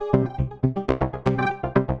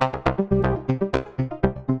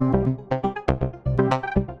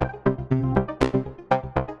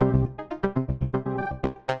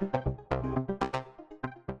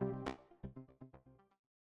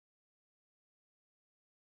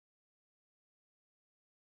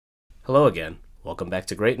Hello again. Welcome back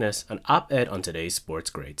to Greatness, an op-ed on today's sports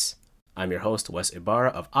greats. I'm your host, Wes Ibarra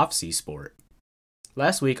of Off-Sea Sport.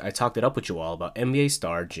 Last week, I talked it up with you all about NBA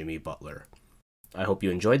star Jimmy Butler. I hope you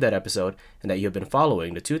enjoyed that episode and that you have been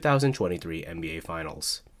following the 2023 NBA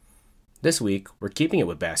Finals. This week, we're keeping it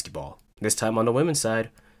with basketball, this time on the women's side.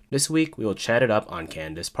 This week, we will chat it up on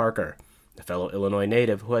Candace Parker, the fellow Illinois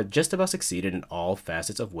native who had just about succeeded in all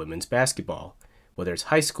facets of women's basketball. Whether it's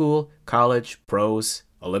high school, college, pros,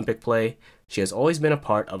 Olympic play, she has always been a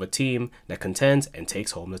part of a team that contends and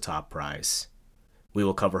takes home the top prize. We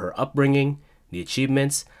will cover her upbringing, the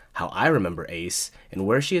achievements, how I remember Ace, and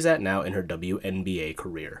where she is at now in her WNBA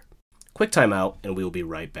career. Quick time out, and we will be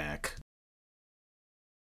right back.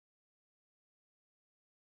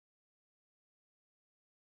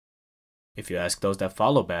 If you ask those that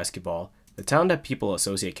follow basketball, the town that people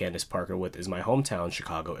associate Candace Parker with is my hometown,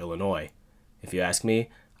 Chicago, Illinois. If you ask me,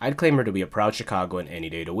 I'd claim her to be a proud Chicagoan any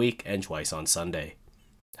day of the week and twice on Sunday.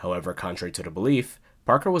 However, contrary to the belief,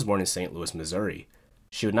 Parker was born in St. Louis, Missouri.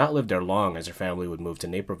 She would not live there long as her family would move to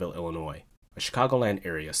Naperville, Illinois, a Chicagoland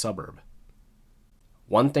area suburb.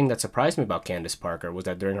 One thing that surprised me about Candace Parker was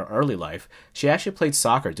that during her early life, she actually played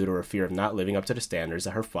soccer due to her fear of not living up to the standards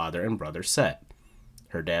that her father and brother set.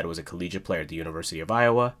 Her dad was a collegiate player at the University of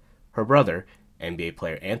Iowa. Her brother, NBA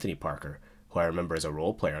player Anthony Parker, who I remember as a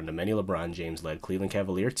role player on the many LeBron James-led Cleveland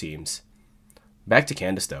Cavalier teams. Back to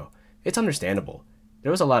Candace, though. It's understandable.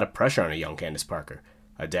 There was a lot of pressure on a young Candace Parker.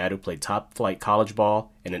 A dad who played top-flight college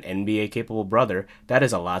ball and an NBA-capable brother, that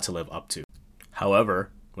is a lot to live up to.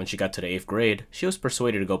 However, when she got to the 8th grade, she was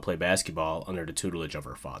persuaded to go play basketball under the tutelage of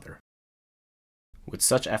her father. With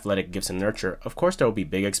such athletic gifts and nurture, of course there will be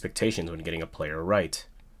big expectations when getting a player right.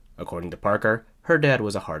 According to Parker, her dad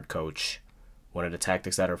was a hard coach. One of the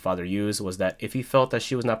tactics that her father used was that if he felt that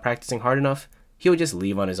she was not practicing hard enough, he would just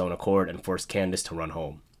leave on his own accord and force Candace to run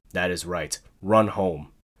home. That is right, run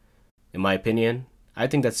home. In my opinion, I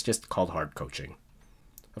think that's just called hard coaching.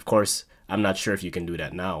 Of course, I'm not sure if you can do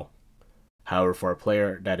that now. However, for a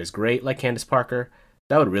player that is great like Candace Parker,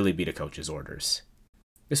 that would really be the coach's orders.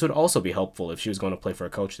 This would also be helpful if she was going to play for a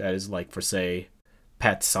coach that is like, for say,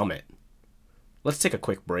 Pat Summitt. Let's take a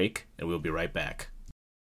quick break, and we'll be right back.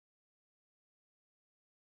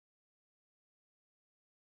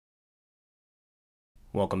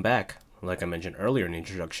 Welcome back. Like I mentioned earlier in the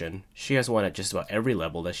introduction, she has won at just about every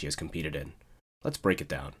level that she has competed in. Let's break it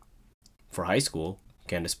down. For high school,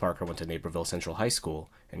 Candace Parker went to Naperville Central High School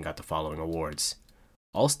and got the following awards.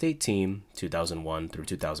 All-State Team 2001 through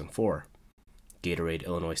 2004. Gatorade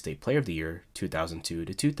Illinois State Player of the Year 2002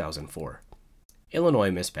 to 2004.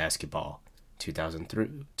 Illinois Miss Basketball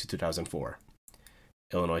 2003 to 2004.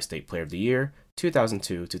 Illinois State Player of the Year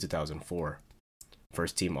 2002 to 2004.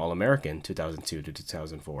 First Team All-American 2002 to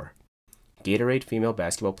 2004. Gatorade Female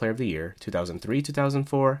Basketball Player of the Year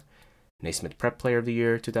 2003-2004. Naismith Prep Player of the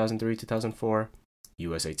Year 2003-2004.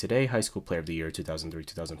 USA Today High School Player of the Year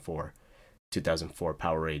 2003-2004. 2004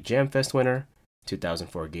 Powerade Jam Fest winner.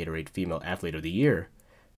 2004 Gatorade Female Athlete of the Year.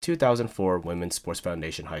 2004 Women's Sports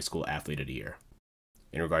Foundation High School Athlete of the Year.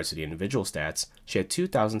 In regards to the individual stats, she had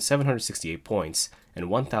 2,768 points and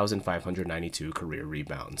 1,592 career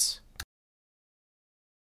rebounds.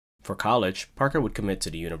 For college, Parker would commit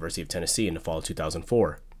to the University of Tennessee in the fall of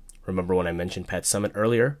 2004. Remember when I mentioned Pat Summitt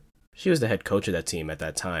earlier? She was the head coach of that team at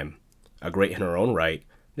that time. A great in her own right,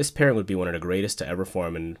 this pairing would be one of the greatest to ever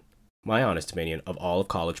form in my honest opinion of all of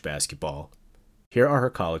college basketball. Here are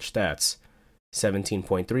her college stats.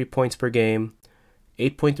 17.3 points per game,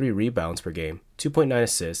 8.3 rebounds per game, 2.9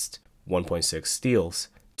 assists, 1.6 steals,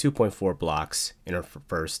 2.4 blocks in her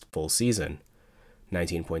first full season.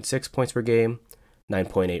 19.6 points per game,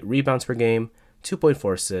 9.8 rebounds per game,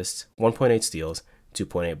 2.4 assists, 1.8 steals,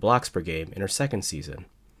 2.8 blocks per game in her second season.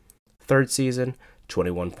 Third season,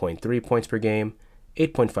 21.3 points per game,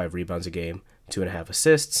 8.5 rebounds a game, 2.5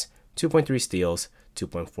 assists, 2.3 steals,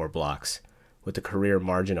 2.4 blocks, with a career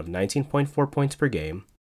margin of 19.4 points per game,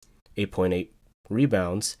 8.8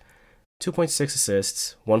 rebounds, 2.6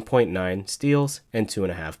 assists, 1.9 steals, and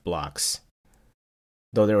 2.5 blocks.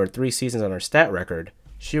 Though there were 3 seasons on her stat record,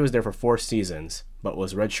 she was there for 4 seasons, but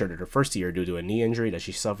was redshirted her first year due to a knee injury that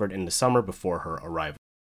she suffered in the summer before her arrival.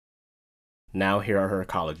 Now here are her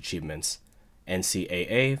college achievements.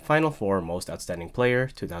 NCAA Final Four Most Outstanding Player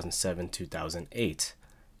 2007-2008.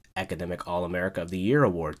 Academic All-America of the Year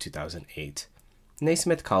Award 2008.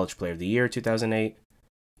 Naismith College Player of the Year 2008.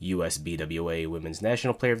 USBWA Women's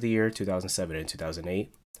National Player of the Year 2007 and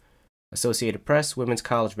 2008. Associated Press Women's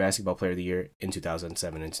College Basketball Player of the Year in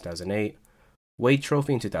 2007 and 2008. Wade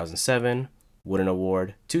Trophy in 2007. Wooden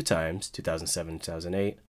Award 2 times, 2007 and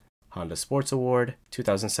 2008. Honda Sports Award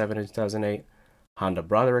 2007 and 2008, Honda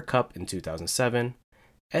Broderick Cup in 2007,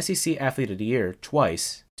 SEC Athlete of the Year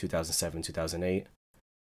twice, 2007-2008,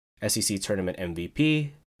 SEC Tournament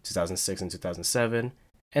MVP 2006 and 2007,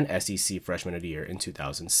 and SEC Freshman of the Year in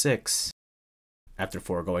 2006. After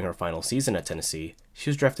foregoing her final season at Tennessee, she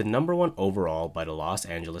was drafted number 1 overall by the Los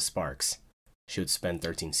Angeles Sparks. She would spend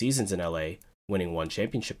 13 seasons in LA, winning 1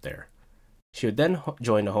 championship there. She would then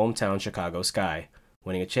join the hometown Chicago Sky,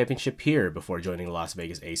 winning a championship here before joining the Las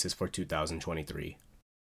Vegas Aces for 2023.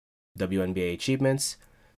 WNBA achievements: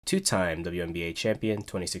 2-time WNBA champion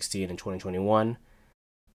 2016 and 2021,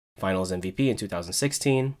 Finals MVP in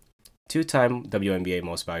 2016, 2-time WNBA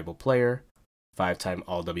Most Valuable Player, 5-time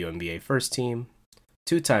All-WNBA First Team,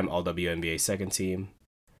 2-time All-WNBA Second Team,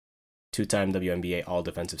 2-time WNBA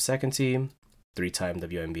All-Defensive Second Team, 3-time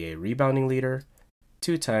WNBA Rebounding Leader,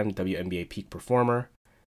 2-time WNBA Peak Performer,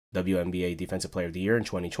 WNBA Defensive Player of the Year in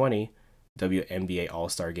 2020, WNBA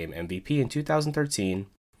All-Star Game MVP in 2013,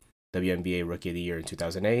 WNBA Rookie of the Year in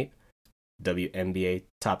 2008, WNBA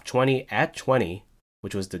Top 20 at 20,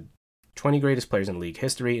 which was the 20 greatest players in league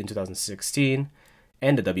history in 2016,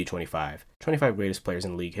 and the W25, 25 greatest players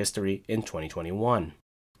in league history in 2021.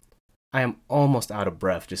 I am almost out of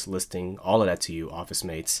breath just listing all of that to you, office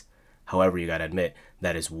mates. However, you gotta admit,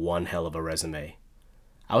 that is one hell of a resume.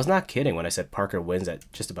 I was not kidding when I said Parker wins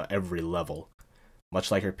at just about every level. Much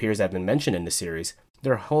like her peers that have been mentioned in this series,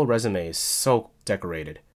 their whole resume is so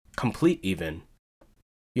decorated, complete even.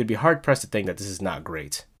 You'd be hard-pressed to think that this is not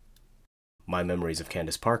great. My memories of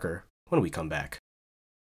Candace Parker when we come back.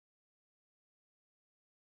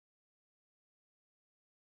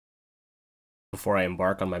 Before I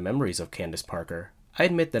embark on my memories of Candace Parker, I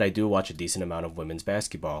admit that I do watch a decent amount of women's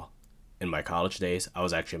basketball. In my college days, I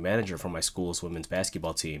was actually a manager for my school's women's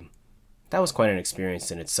basketball team. That was quite an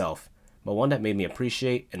experience in itself, but one that made me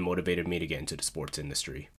appreciate and motivated me to get into the sports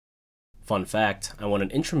industry. Fun fact, I won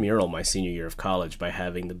an intramural my senior year of college by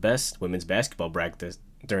having the best women's basketball practice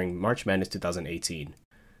during March Madness 2018.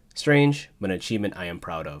 Strange, but an achievement I am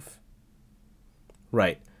proud of.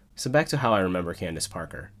 Right, so back to how I remember Candace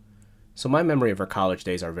Parker. So my memory of her college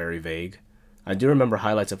days are very vague. I do remember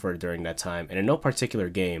highlights of her during that time, and in no particular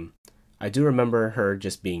game, I do remember her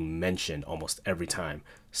just being mentioned almost every time,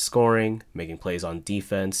 scoring, making plays on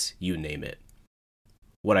defense, you name it.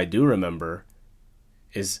 What I do remember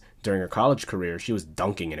is during her college career, she was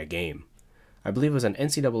dunking in a game. I believe it was an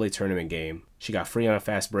NCAA tournament game. She got free on a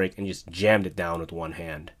fast break and just jammed it down with one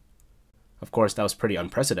hand. Of course, that was pretty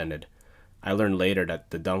unprecedented. I learned later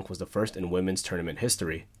that the dunk was the first in women's tournament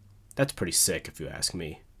history. That's pretty sick if you ask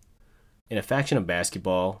me. In a faction of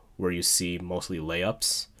basketball where you see mostly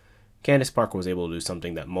layups, Candace Parker was able to do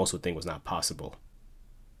something that most would think was not possible.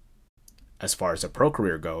 As far as her pro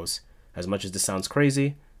career goes, as much as this sounds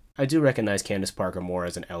crazy, I do recognize Candace Parker more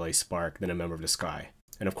as an LA Spark than a member of the Sky,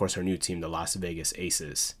 and of course her new team, the Las Vegas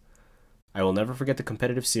Aces. I will never forget the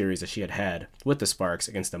competitive series that she had with the Sparks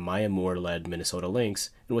against the Maya Moore-led Minnesota Lynx,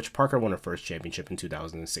 in which Parker won her first championship in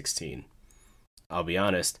 2016. I'll be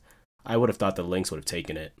honest, I would have thought the Lynx would have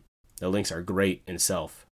taken it. The Lynx are great in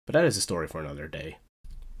itself, but that is a story for another day.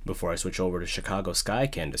 Before I switch over to Chicago Sky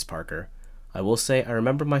Candace Parker, I will say I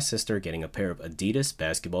remember my sister getting a pair of Adidas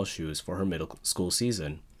basketball shoes for her middle school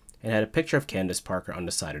season, and had a picture of Candace Parker on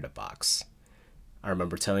the side of the box. I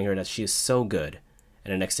remember telling her that she is so good,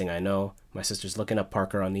 and the next thing I know, my sister's looking up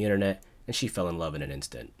Parker on the internet, and she fell in love in an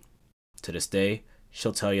instant. To this day,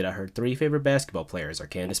 she'll tell you that her 3 favorite basketball players are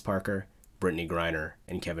Candace Parker, Brittany Griner,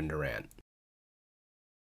 and Kevin Durant.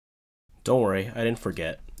 Don't worry, I didn't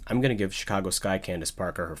forget. I'm going to give Chicago Sky Candace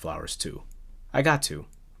Parker her flowers too. I got to.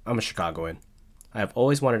 I'm a Chicagoan. I have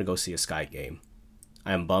always wanted to go see a Sky game.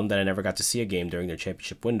 I am bummed that I never got to see a game during their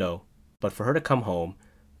championship window, but for her to come home,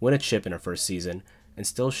 win a chip in her first season, and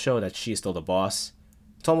still show that she is still the boss,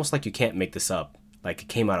 it's almost like you can't make this up, like it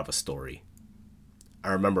came out of a story.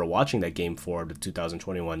 I remember watching that Game 4 of the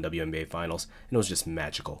 2021 WNBA Finals, and it was just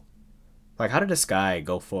magical. Like, how did the Sky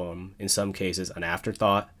go from, in some cases, an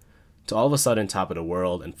afterthought, to all of a sudden top of the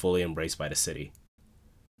world and fully embraced by the city?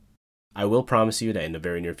 I will promise you that in the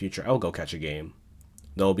very near future, I will go catch a game.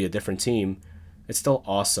 Though it'll be a different team, it's still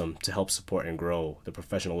awesome to help support and grow the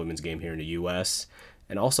professional women's game here in the US,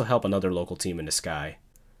 and also help another local team in the Sky.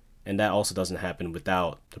 And that also doesn't happen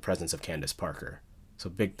without the presence of Candace Parker. So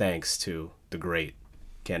big thanks to the great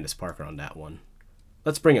Candace Parker on that one.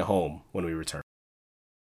 Let's bring it home when we return.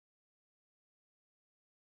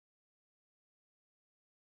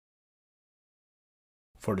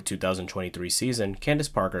 For the 2023 season, Candace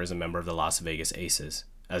Parker is a member of the Las Vegas Aces.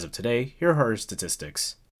 As of today, here are her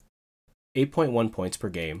statistics. 8.1 points per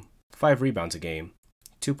game, 5 rebounds a game,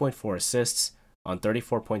 2.4 assists on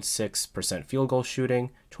 34.6% field goal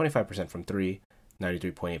shooting, 25% from 3,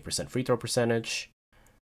 93.8% free throw percentage,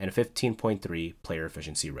 and a 15.3 player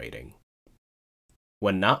efficiency rating.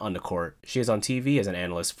 When not on the court, she is on TV as an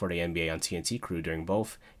analyst for the NBA on TNT crew during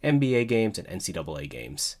both NBA games and NCAA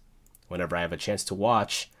games. Whenever I have a chance to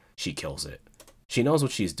watch, she kills it. She knows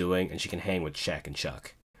what she's doing, and she can hang with Shaq and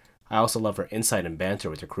Chuck. I also love her insight and banter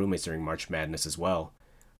with her crewmates during March Madness as well.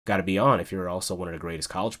 Gotta be on if you're also one of the greatest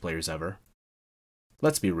college players ever.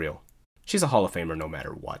 Let's be real. She's a Hall of Famer no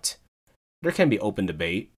matter what. There can be open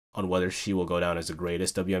debate on whether she will go down as the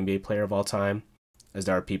greatest WNBA player of all time, as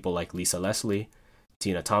there are people like Lisa Leslie,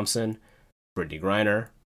 Tina Thompson, Brittany Griner,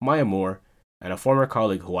 Maya Moore, and a former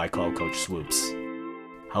colleague who I call Coach Swoops.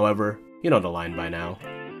 However, you know the line by now.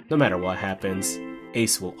 No matter what happens,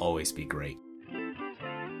 Ace will always be great.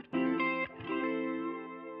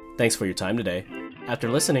 Thanks for your time today. After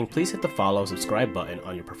listening, please hit the follow, subscribe button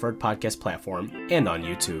on your preferred podcast platform and on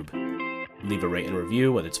YouTube. Leave a rate and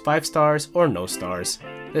review, whether it's 5 stars or no stars.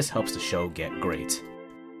 This helps the show get great.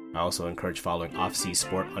 I also encourage following Offsea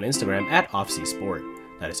Sport on Instagram at Offsea Sport.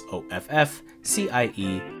 That is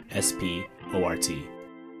OFFCIESPORT.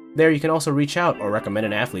 There you can also reach out or recommend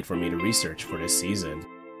an athlete for me to research for this season.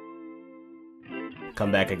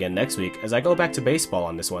 Come back again next week as I go back to baseball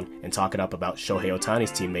on this one and talk it up about Shohei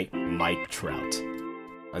Ohtani's teammate Mike Trout.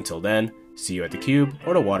 Until then, see you at the Cube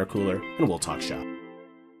or the water cooler and we'll talk shop.